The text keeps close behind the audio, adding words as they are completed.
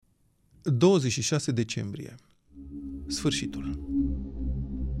26 decembrie. Sfârșitul.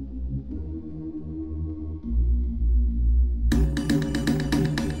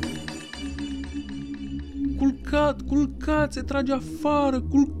 Culcat, se trage afară,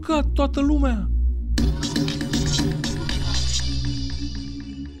 culcat toată lumea.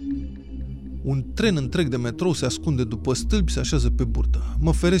 Un tren întreg de metrou se ascunde după stâlpi, se așează pe burtă.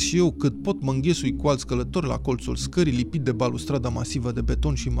 Mă feresc și eu cât pot, mă înghesui cu alți călători la colțul scării, lipit de balustrada masivă de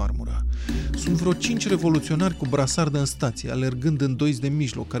beton și marmură. Sunt vreo 5 revoluționari cu brasardă în stație, alergând în doiți de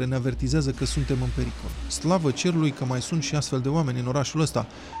mijloc, care ne avertizează că suntem în pericol. Slavă cerului că mai sunt și astfel de oameni în orașul ăsta.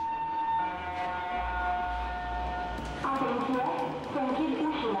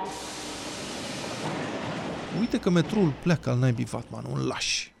 Uite că metroul pleacă al naibii Vatman, un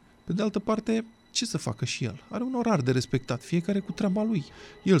laș. Pe de altă parte, ce să facă și el? Are un orar de respectat, fiecare cu treaba lui.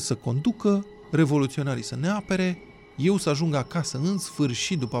 El să conducă, revoluționarii să ne apere, eu să ajung acasă în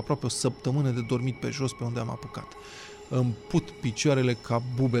sfârșit după aproape o săptămână de dormit pe jos pe unde am apucat. Îmi put picioarele ca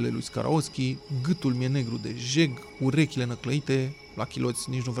bubele lui Skaraoschi, gâtul mi-e negru de jeg, urechile năclăite, la chiloți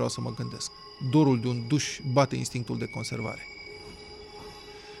nici nu vreau să mă gândesc. Dorul de un duș bate instinctul de conservare.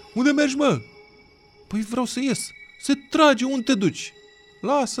 Unde mergi, mă? Păi vreau să ies. Se trage, unde te duci?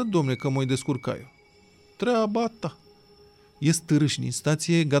 Lasă, domne, că mă-i descurca eu. Treaba ta. Ies târâși din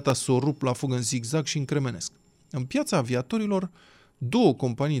stație, gata să o rup la fugă în zigzag și încremenesc. În piața aviatorilor, 2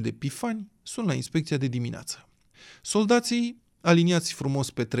 companii de pifani sunt la inspecția de dimineață. Soldații, aliniați frumos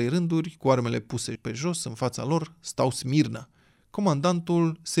pe 3 rânduri, cu armele puse pe jos în fața lor, stau smirnă.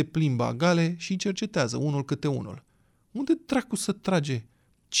 Comandantul se plimbă agale și cercetează unul câte unul. Unde dracu să trage?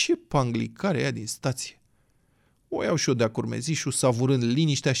 Ce panglicare e aia din stație? O iau și eu de-a curmezișul, savurând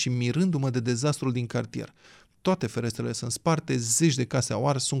liniștea și mirându-mă de dezastrul din cartier. Toate ferestrele sunt sparte, zeci de case au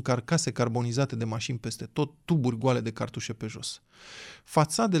ars, sunt carcase carbonizate de mașini peste tot, tuburi goale de cartușe pe jos.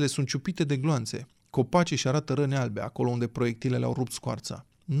 Fațadele sunt ciupite de gloanțe, copacii își arată răni albe, acolo unde proiectilele au rupt scoarța.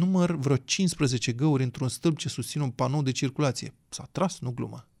 Număr vreo 15 găuri într-un stâlp ce susține un panou de circulație. S-a tras, nu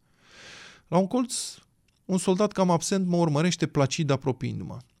glumă. La un colț, un soldat cam absent mă urmărește placid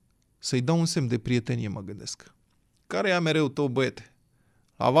apropiindu-mă. Să-i dau un semn de prietenie, mă gândesc. Care e mereu tău, băiete?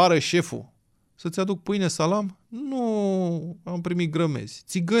 La vară, șeful. Să-ți aduc pâine, salam? Nu, am primit grămezi.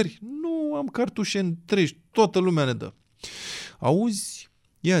 Țigări? Nu, am cartușe întregi, toată lumea ne dă. Auzi?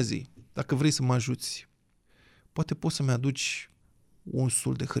 Ia zi, dacă vrei să mă ajuți, poate poți să-mi aduci un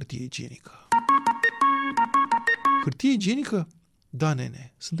sul de hârtie igienică. Hârtie igienică? Da,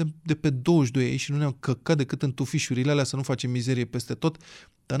 nene, suntem de pe 22 aici și nu ne-am căcat decât în tufișurile alea să nu facem mizerie peste tot,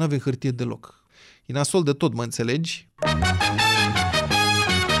 dar n-avem hârtie deloc. E nasol de tot, mă înțelegi?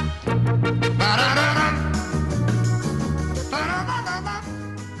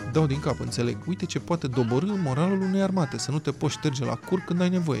 Dau din cap, înțeleg. Uite ce poate doborî moralul unei armate, să nu te poți șterge la cur când ai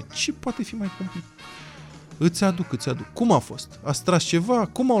nevoie. Ce poate fi mai cumplit? Îți aduc. Cum a fost? Ați tras ceva?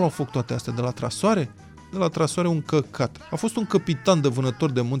 Cum au luat foc toate astea? De la trasoare? De la trasoare un căcat. A fost un capitan de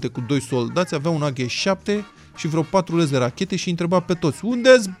vânător de munte cu 2 soldați, avea un AG-7 și vreo 4 lăzi de rachete și îi întreba pe toți: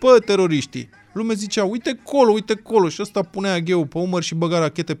 unde-s, bă, teroriștii? Lumea zicea: uite colo, și ăsta punea AG-ul pe umăr și băga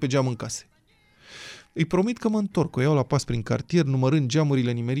rachete pe geam în case. Îi promit că mă întorc, o iau la pas prin cartier, numărând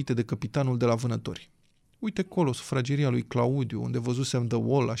geamurile nimerite de capitanul de la vânători. Uite colo, sufrageria lui Claudiu, unde văzusem The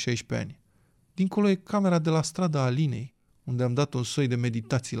Wall la 16 ani. Dincolo e camera de la strada Alinei, unde am dat un soi de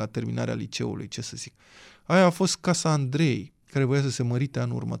meditații la terminarea liceului, ce să zic. Aia a fost casa Andrei, care voia să se mărite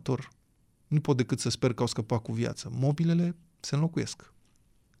anul următor. Nu pot decât să sper că au scăpat cu viață. Mobilele se înlocuiesc.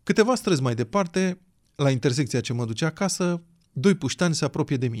 Câteva străzi mai departe, la intersecția ce mă duce acasă, 2 puștani se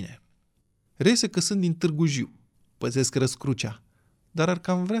apropie de mine. Reiese că sunt din Târgu Jiu, păzesc Răscrucea, dar ar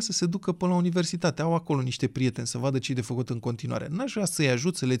cam vrea să se ducă până la universitate. Au acolo niște prieteni să vadă ce-i de făcut în continuare. N-aș vrea să-i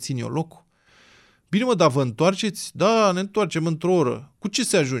ajut să le țin eu locul. Bine, mă, dar vă întoarceți? Da, ne întoarcem într-o oră. Cu ce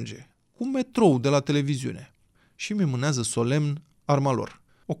se ajunge? Cu metrou de la televiziune. Și mi mânează solemn arma lor,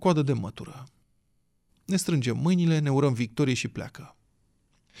 o coadă de mătură. Ne strângem mâinile, ne urăm victorie și pleacă.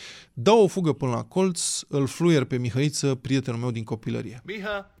 Dau o fugă până la colț, îl fluier pe Mihăiță, prietenul meu din copilărie.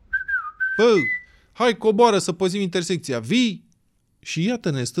 Miha! Bă, hai coboară să păzim intersecția, vii? Și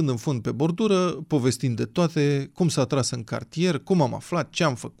iată-ne stând în fund pe bordură, povestind de toate, cum s-a tras în cartier, cum am aflat, ce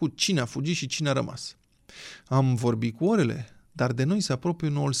am făcut, cine a fugit și cine a rămas. Am vorbit cu orele, dar de noi se apropie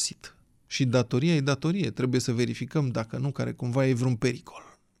un old sit. Și datoria e datorie, trebuie să verificăm dacă nu care cumva e vreun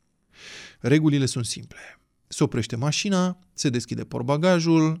pericol. Regulile sunt simple. Se oprește mașina, se deschide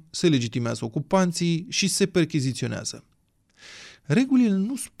portbagajul, se legitimează ocupanții și se percheziționează. Regulile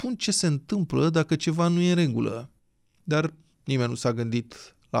nu spun ce se întâmplă dacă ceva nu e în regulă, dar nimeni nu s-a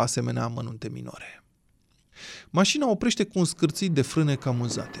gândit la asemenea amănunte minore. Mașina oprește cu un scârțit de frâne cam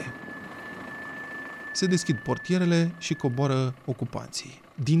uzate. Se deschid portierele și coboară ocupanții.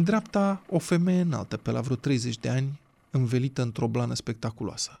 Din dreapta, o femeie înaltă, pe la vreo 30 de ani, învelită într-o blană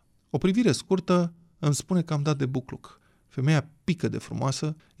spectaculoasă. O privire scurtă îmi spune că am dat de bucluc. Femeia pică de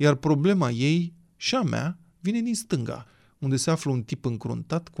frumoasă, iar problema ei și a mea vine din stânga, unde se află un tip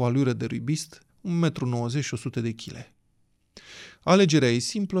încruntat cu alură de ruibist, 1,90 m și 100 de kg. Alegerea e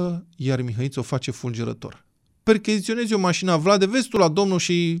simplă, iar Mihăiță o face fulgerător. Percheziționezi o mașină, Vlade, vezi tu la domnul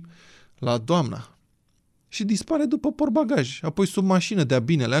și la doamna. Și dispare după portbagaj, apoi sub mașină de-a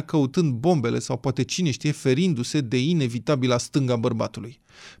binelea, căutând bombele sau poate cine știe, ferindu-se de inevitabila stânga bărbatului.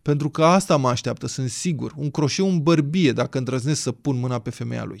 Pentru că asta mă așteaptă, sunt sigur, un croșeu în bărbie dacă îndrăznesc să pun mâna pe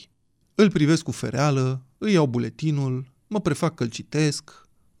femeia lui. Îl privesc cu fereală, îi iau buletinul, mă prefac că îl citesc,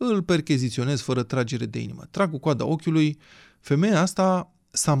 îl percheziționez fără tragere de inimă. Trag cu coada ochiului, femeia asta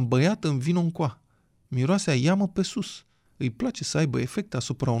s-a îmbăiat în vino încoa. Miroasea iamă pe sus. Îi place să aibă efect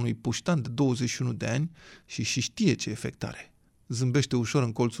asupra unui puștan de 21 de ani și știe ce efect are. Zâmbește ușor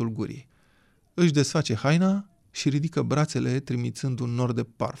în colțul gurii. Își desface haina și ridică brațele trimițând un nor de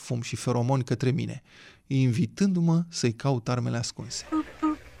parfum și feromoni către mine, invitându-mă să-i caut armele ascunse.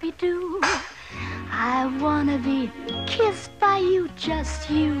 I wanna be kissed by you, just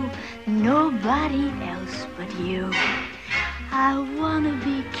you, nobody else but you. I wanna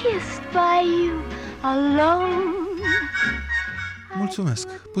be kissed by you alone. Mulțumesc,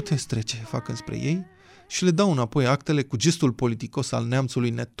 puteți trece, fac înspre ei și le dau înapoi actele cu gestul politicos al neamțului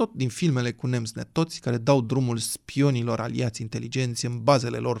netot din filmele cu nemți netoți care dau drumul spionilor aliați inteligenți în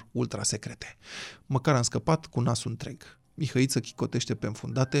bazele lor ultrasecrete. Măcar am scăpat cu nasul întreg. Mihăiță chicotește pe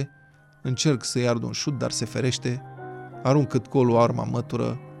înfundate, încerc să-i ard un șut, dar se ferește, arunc cât colul arma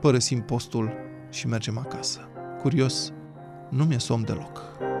mătură, părăsim postul și mergem acasă. Curios, nu mi-e somn deloc.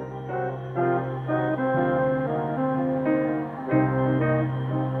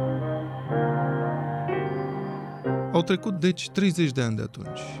 Au trecut, deci, 30 de ani de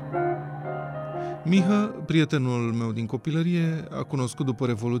atunci. Mihă, prietenul meu din copilărie, a cunoscut după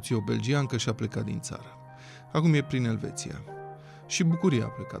Revoluție o belgiancă și a plecat din țară. Acum e prin Elveția. Și Bucuria a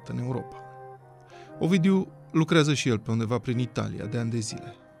plecat în Europa. Ovidiu lucrează și el pe undeva prin Italia, de ani de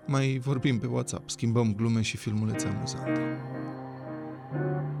zile. Mai vorbim pe WhatsApp, schimbăm glume și filmulețe amuzante.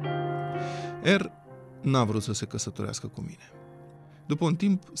 N-a vrut să se căsătorească cu mine. După un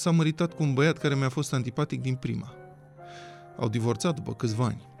timp, s-a măritat cu un băiat care mi-a fost antipatic din prima. Au divorțat după câțiva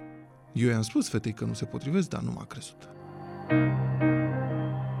ani. Eu i-am spus fetei că nu se potrivesc, dar nu m-a crezut.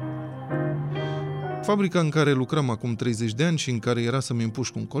 Fabrica în care lucram acum 30 de ani și în care era să-mi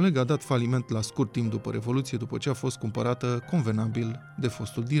împușc un coleg a dat faliment la scurt timp după Revoluție, după ce a fost cumpărată convenabil de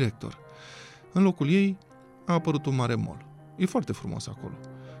fostul director. În locul ei a apărut un mare mall. E foarte frumos acolo.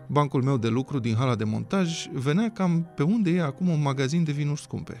 Bancul meu de lucru din hala de montaj venea cam pe unde e acum un magazin de vinuri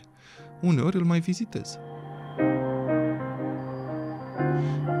scumpe. Uneori îl mai vizitez.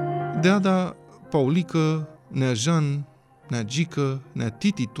 Deada, Paulică, Nea Jean, Nea Gică, Nea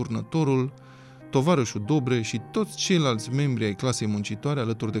Titi Turnătorul, tovarășul Dobre și toți ceilalți membri ai clasei muncitoare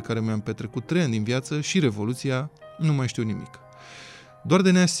alături de care mi-am petrecut 3 ani din viață și Revoluția, nu mai știu nimic. Doar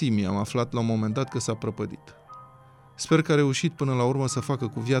de Nea Simi am aflat la un moment dat că s-a prăpădit. Sper că a reușit până la urmă să facă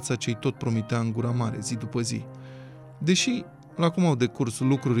cu viața ce-i tot promitea în gura mare, zi după zi. Deși, la cum au decurs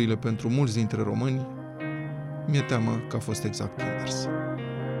lucrurile pentru mulți dintre români, mi-e teamă că a fost exact invers.